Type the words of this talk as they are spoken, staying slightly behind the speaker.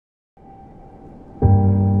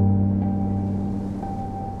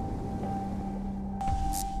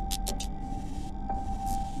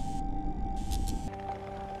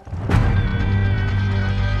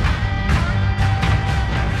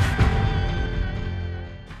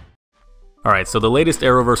Alright, so the latest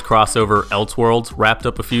Arrowverse crossover, Elseworlds, wrapped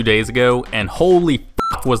up a few days ago, and holy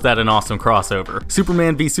f*** was that an awesome crossover.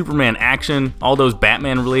 Superman v Superman action, all those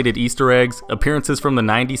Batman-related Easter eggs, appearances from the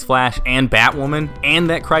 90s Flash and Batwoman, and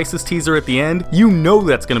that Crisis teaser at the end, you know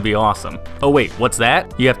that's gonna be awesome. Oh wait, what's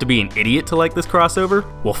that? You have to be an idiot to like this crossover?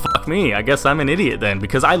 Well fuck me, I guess I'm an idiot then,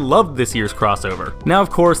 because I loved this year's crossover. Now of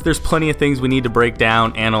course, there's plenty of things we need to break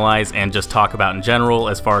down, analyze, and just talk about in general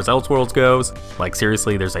as far as Elseworlds goes. Like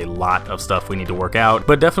seriously, there's a lot of stuff we need to work out,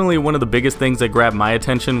 but definitely one of the biggest things that grabbed my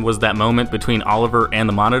attention was that moment between Oliver and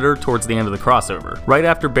the Monitor towards the end of the crossover. Right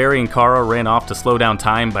after Barry and Kara ran off to slow down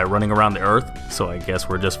time by running around the Earth, so I guess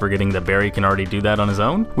we're just forgetting that Barry can already do that on his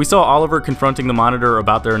own, we saw Oliver confronting the Monitor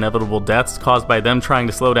about their inevitable deaths caused by them trying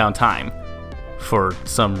to slow down time. For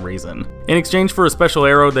some reason. In exchange for a special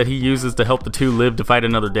arrow that he uses to help the two live to fight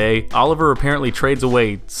another day, Oliver apparently trades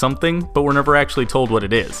away something, but we're never actually told what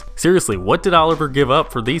it is. Seriously, what did Oliver give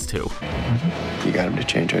up for these two? You got him to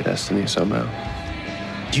change our destiny somehow.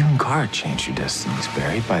 You and Kara changed your destinies,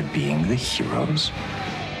 Barry, by being the heroes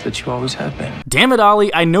that you always have been. Damn it,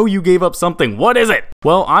 Ollie, I know you gave up something. What is it?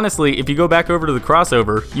 Well, honestly, if you go back over to the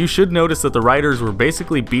crossover, you should notice that the writers were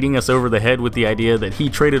basically beating us over the head with the idea that he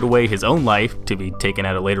traded away his own life, to be taken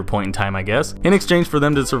at a later point in time I guess, in exchange for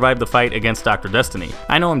them to survive the fight against Dr. Destiny.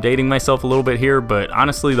 I know I'm dating myself a little bit here, but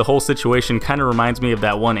honestly the whole situation kinda reminds me of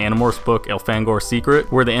that one Animorphs book, Elfangor's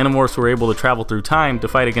Secret, where the Animorphs were able to travel through time to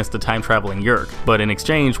fight against a time-traveling Yeerk, but in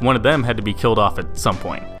exchange, one of them had to be killed off at some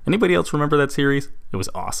point. Anybody else remember that series? It was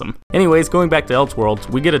awesome. Anyways, going back to Elseworlds,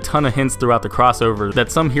 we get a ton of hints throughout the crossover that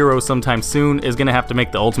some hero sometime soon is gonna have to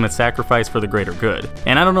make the ultimate sacrifice for the greater good.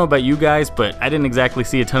 And I don't know about you guys, but I didn't exactly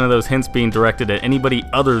see a ton of those hints being directed at anybody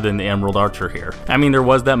other than the Emerald Archer here. I mean, there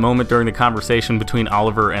was that moment during the conversation between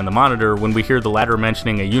Oliver and the Monitor when we hear the latter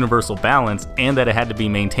mentioning a universal balance and that it had to be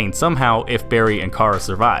maintained somehow if Barry and Kara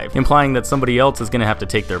survive, implying that somebody else is gonna have to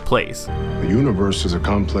take their place. The universe is a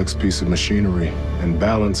complex piece of machinery, and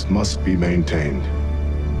balance must be maintained.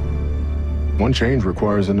 One change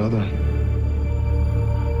requires another.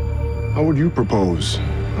 How would you propose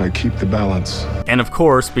I keep the balance? And of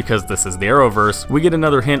course, because this is the Arrowverse, we get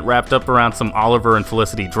another hint wrapped up around some Oliver and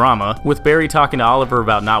Felicity drama, with Barry talking to Oliver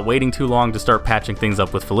about not waiting too long to start patching things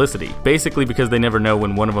up with Felicity, basically because they never know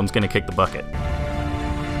when one of them's gonna kick the bucket.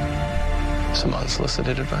 Some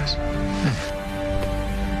unsolicited advice?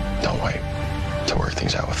 Don't wait to work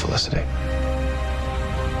things out with Felicity.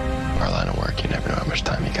 Our line of work, you never know how much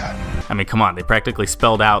time you got. I mean, come on, they practically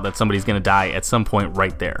spelled out that somebody's gonna die at some point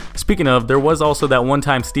right there. Speaking of, there was also that one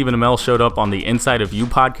time Stephen Amell showed up on the Inside of You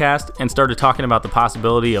podcast and started talking about the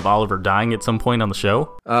possibility of Oliver dying at some point on the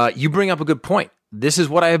show. You bring up a good point. This is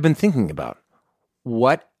what I have been thinking about.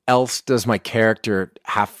 What else does my character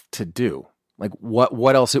have to do? Like,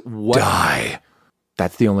 what else? Die.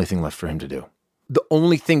 That's the only thing left for him to do. The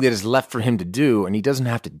only thing that is left for him to do, and he doesn't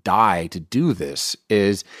have to die to do this,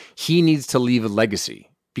 is he needs to leave a legacy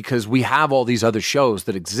because we have all these other shows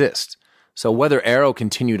that exist. So whether Arrow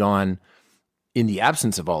continued on in the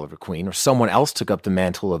absence of Oliver Queen or someone else took up the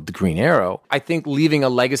mantle of the Green Arrow, I think leaving a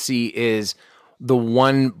legacy is the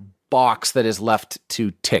one box that is left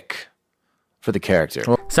to tick for the character.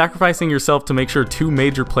 Sacrificing yourself to make sure two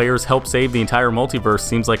major players help save the entire multiverse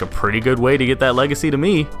seems like a pretty good way to get that legacy to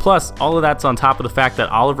me. Plus, all of that's on top of the fact that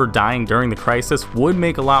Oliver dying during the crisis would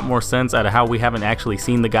make a lot more sense out of how we haven't actually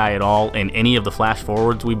seen the guy at all in any of the flash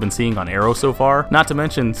forwards we've been seeing on Arrow so far. Not to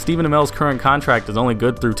mention, Stephen Amell's current contract is only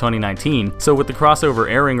good through 2019, so with the crossover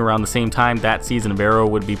airing around the same time that season of Arrow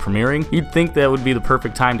would be premiering, you'd think that would be the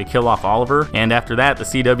perfect time to kill off Oliver, and after that, the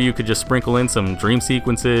CW could just sprinkle in some dream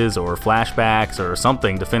sequences or flashbacks or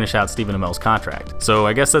something to finish out Stephen Amell's contract. So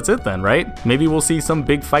I guess that's it then, right? Maybe we'll see some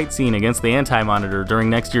big fight scene against the Anti-Monitor during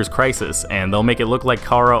next year's Crisis, and they'll make it look like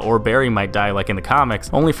Kara or Barry might die like in the comics,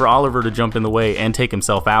 only for Oliver to jump in the way and take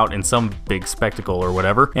himself out in some big spectacle or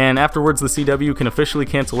whatever, and afterwards the CW can officially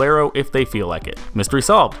cancel Arrow if they feel like it. Mystery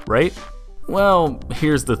solved, right? Well,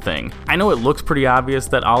 here's the thing. I know it looks pretty obvious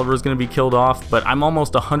that Oliver's gonna be killed off, but I'm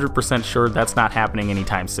almost 100% sure that's not happening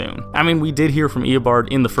anytime soon. I mean, we did hear from Eobard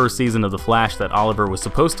in the first season of The Flash that Oliver was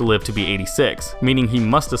supposed to live to be 86, meaning he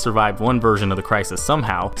must have survived one version of the crisis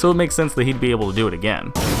somehow, so it makes sense that he'd be able to do it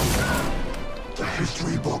again. The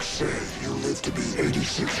history books say you live to be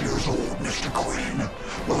 86 years old, Mr. Queen.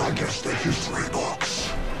 Well, I guess the history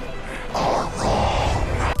books are wrong.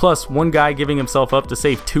 Plus, one guy giving himself up to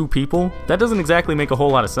save two people? That doesn't exactly make a whole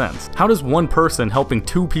lot of sense. How does one person helping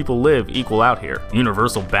two people live equal out here?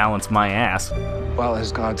 Universal balance my ass. Well,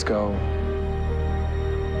 as gods go,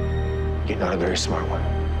 you're not a very smart one.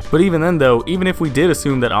 But even then though, even if we did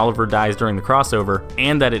assume that Oliver dies during the crossover,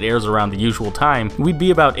 and that it airs around the usual time, we'd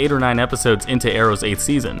be about 8 or 9 episodes into Arrow's 8th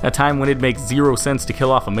season, a time when it makes zero sense to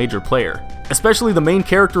kill off a major player. Especially the main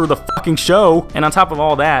character of the fucking show! And on top of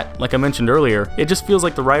all that, like I mentioned earlier, it just feels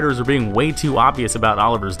like the writers are being way too obvious about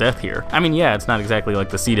Oliver's death here. I mean, yeah, it's not exactly like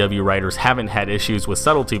the CW writers haven't had issues with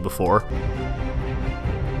subtlety before.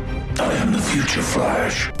 I am the future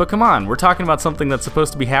Flash. But come on, we're talking about something that's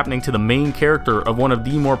supposed to be happening to the main character of one of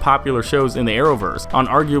the more popular shows in the Arrowverse, on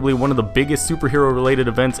arguably one of the biggest superhero-related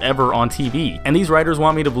events ever on TV. And these writers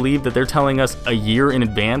want me to believe that they're telling us a year in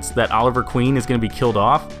advance that Oliver Queen is going to be killed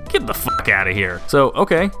off? Get the fuck out of here. So,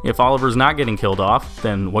 okay, if Oliver's not getting killed off,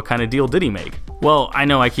 then what kind of deal did he make? Well, I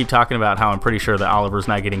know I keep talking about how I'm pretty sure that Oliver's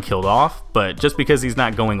not getting killed off, but just because he's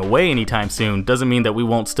not going away anytime soon doesn't mean that we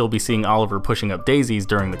won't still be seeing Oliver pushing up daisies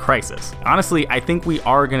during the crisis. Honestly, I think we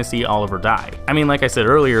are going to see Oliver die. I mean, like I said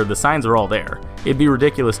earlier, the signs are all there. It'd be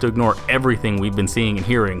ridiculous to ignore everything we've been seeing and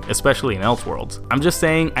hearing, especially in Elseworlds. I'm just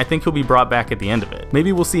saying, I think he'll be brought back at the end of it.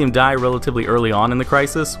 Maybe we'll see him die relatively early on in the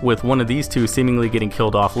crisis, with one of these two seemingly getting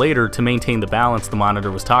killed off later to maintain the balance the Monitor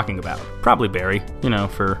was talking about. Probably Barry, you know,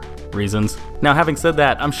 for reasons. Now, having said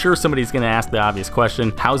that, I'm sure somebody's going to ask the obvious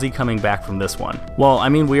question, how's he coming back from this one? Well, I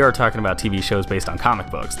mean, we are talking about TV shows based on comic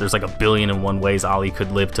books. There's like 1,000,000,001 ways Ollie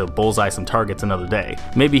could live to bullseye some targets another day.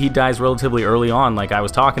 Maybe he dies relatively early on like I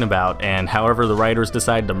was talking about, and however the writers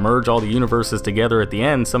decide to merge all the universes together at the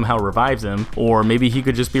end somehow revives him, or maybe he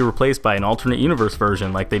could just be replaced by an alternate universe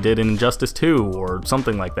version like they did in Injustice 2 or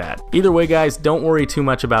something like that. Either way, guys, don't worry too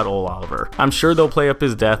much about old Oliver. I'm sure they'll play up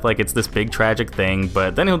his death like it's this big tragic thing,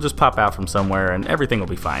 but then he'll just pop out from somewhere and everything will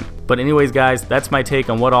be fine. But anyways, guys, that's my take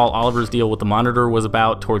on what all Oliver's deal with the Monitor was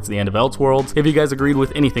about towards the end of Elseworlds. If you guys agreed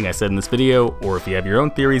with anything I said in this video, or if you have your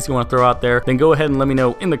own theories you want to throw out there, then go ahead and let me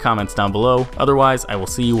know in the comments down below. Otherwise, I will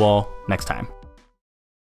see you all next time.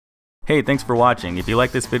 Hey, thanks for watching. If you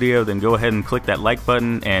like this video, then go ahead and click that like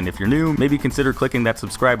button, and if you're new, maybe consider clicking that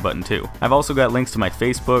subscribe button too. I've also got links to my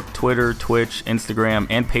Facebook, Twitter, Twitch, Instagram,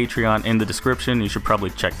 and Patreon in the description. You should probably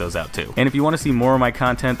check those out too. And if you want to see more of my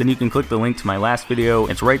content, then you can click the link to my last video.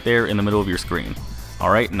 It's right there in the middle of your screen.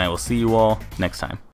 Alright, and I will see you all next time.